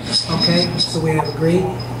agree. Okay, so we have agreed.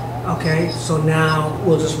 Okay, so now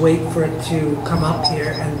we'll just wait for it to come up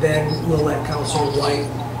here and then we'll let Councillor Whyte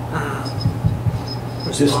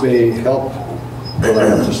This respond. may help what I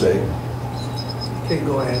have to say. Okay,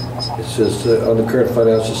 go ahead. It says, on the current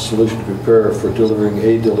financial solution to prepare for delivering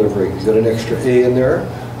a delivering. You got an extra A in there,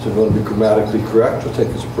 so if you want to be grammatically correct, I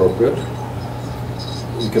think it's appropriate.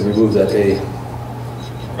 You can remove that A.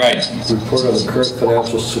 Right. Report on the current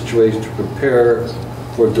financial situation to prepare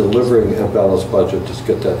for delivering a balanced budget. Just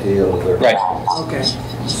get that A out of there. Right. Okay,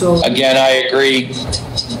 so Again, I agree.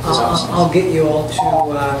 I'll get you all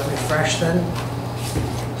to refresh then.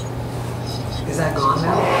 Is that gone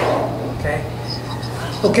now? Okay.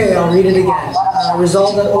 Okay, I'll read it again.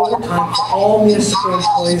 Resolve that overtime for all municipal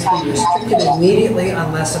employees be restricted immediately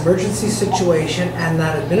unless emergency situation, and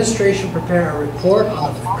that administration prepare a report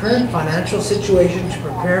on the current financial situation to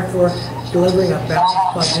prepare for delivering a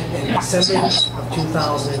balanced budget in December of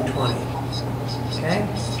 2020. Okay?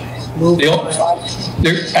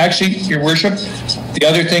 Actually, Your Worship, the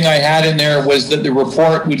other thing I had in there was that the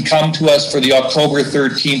report would come to us for the October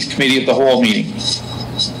 13th Committee of the Whole meeting.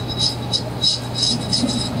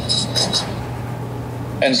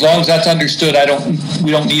 And as long as that's understood,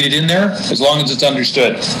 we don't need it in there, as long as it's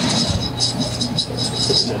understood.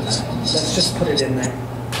 Let's just put it in there.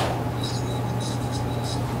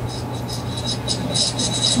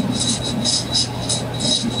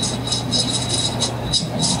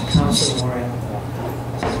 Councillor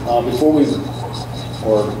Moriaux. Before we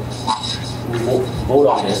vote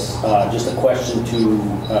on this, just a question to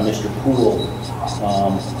Mr. Poole.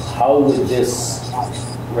 How would this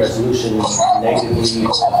resolution negatively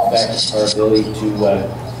affect our ability to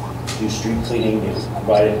do street cleaning if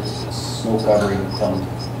provided snow covering come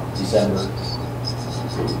December?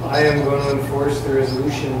 I am going to enforce the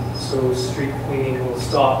resolution, so street cleaning will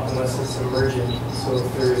stop unless it's emergent. So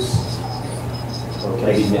if there's Or can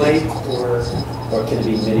it be light or can it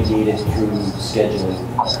be mitigated through scheduling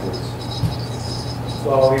efforts?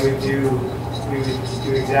 well, we would do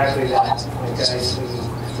exactly that. Like guys can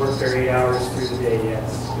work their 8 hours through the day,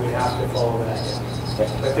 yes. We would have to follow that. Okay.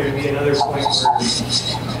 But there'd be another point where,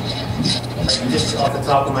 like just off the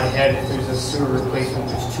top of my head, if there's a sewer replacement,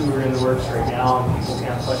 there's 2 are in the works right now and people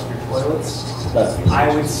can't flush their toilets.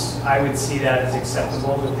 I would see that as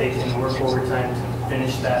acceptable, that they can work overtime to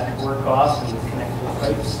finish that work off and connect to the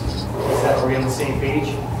pipes. Are we on the same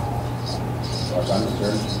page? As I'm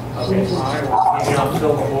concerned. Okay, all right, well, maybe not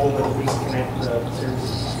fill the hole, but at least connect the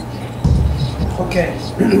services. Okay.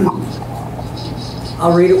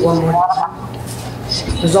 I'll read it one more time.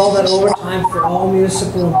 Resolve that overtime for all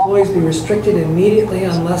municipal employees be restricted immediately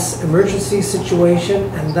unless emergency situation,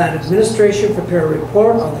 and that administration prepare a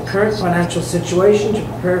report on the current financial situation to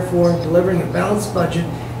prepare for delivering a balanced budget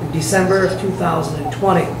in December of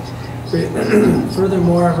 2020.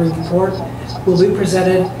 Furthermore, a report will be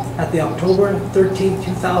presented at the October 13th,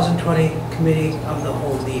 2020 Committee of the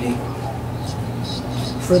Whole meeting.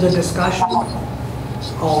 Further discussion?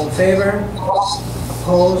 All in favor?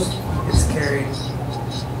 Opposed? It's carried.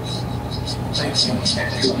 Thank you.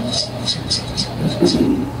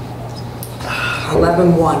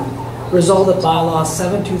 11.1. Resolve that bylaw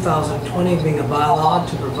 7/2020 being a bylaw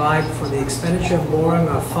to provide for the expenditure of borrowing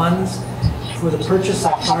of funds for the purchase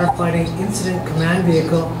of firefighting incident command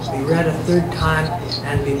vehicle be read a third time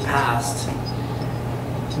and be passed.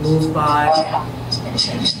 Moved by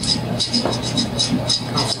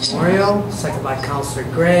Councillor Moriaux, second by Councillor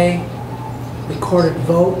Gray. Recorded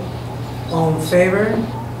vote. All in favor?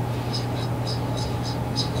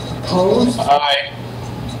 Opposed? Aye.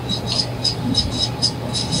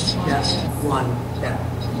 Yeah, 1. Yeah.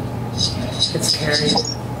 It's carried.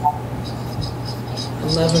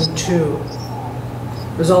 11.2.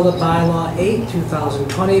 Resolve that bylaw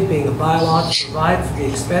 8/2020 being a bylaw to provide for the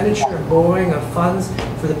expenditure and borrowing of funds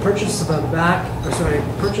for the purchase of a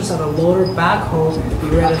purchase of a loader backhoe be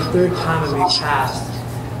read a third time and be passed.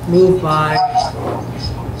 Moved by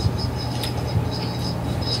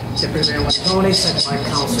Deputy Mayor Wintoniw, second by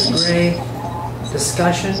Councillor Gray.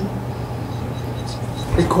 Discussion.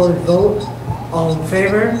 Recorded vote. All in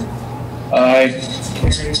favor? Aye. It's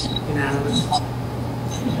carried. Unanimous.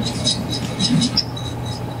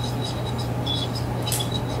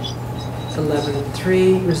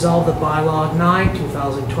 11.3, resolve the bylaw 9,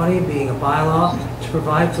 2020, being a bylaw to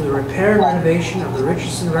provide for the repair and renovation of the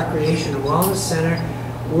Richardson Recreation and Wellness Center,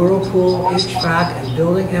 whirlpool, HVAC, and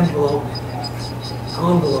building envelope,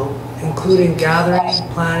 including gathering,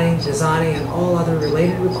 planning, designing, and all other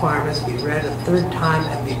related requirements, be read a third time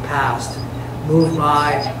and be passed. Moved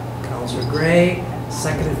by Councillor Gray,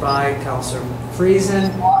 seconded by Councillor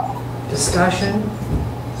Friesen. Discussion.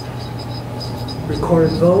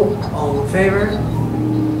 Recorded vote. All in favor?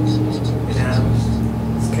 Unanimous.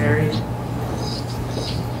 It's carried.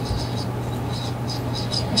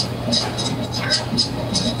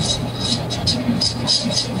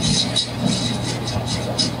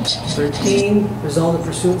 Resolved that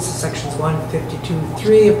pursuant to sections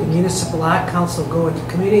 152(3) of the Municipal Act, Council go into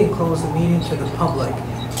committee and close the meeting to the public.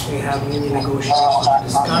 We have union negotiations to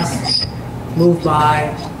discuss. Moved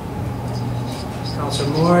by Councillor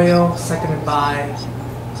Moriaux, seconded by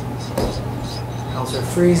Councillor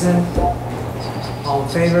Friesen. All in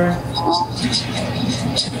favor?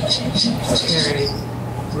 Carried.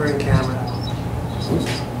 We're in camera.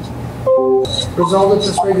 Resolved that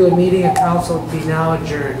this regular meeting of council be now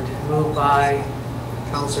adjourned. Moved by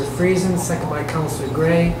Councillor Friesen, seconded by Councillor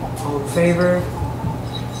Gray. All in favor?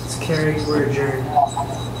 It's carried. We're adjourned.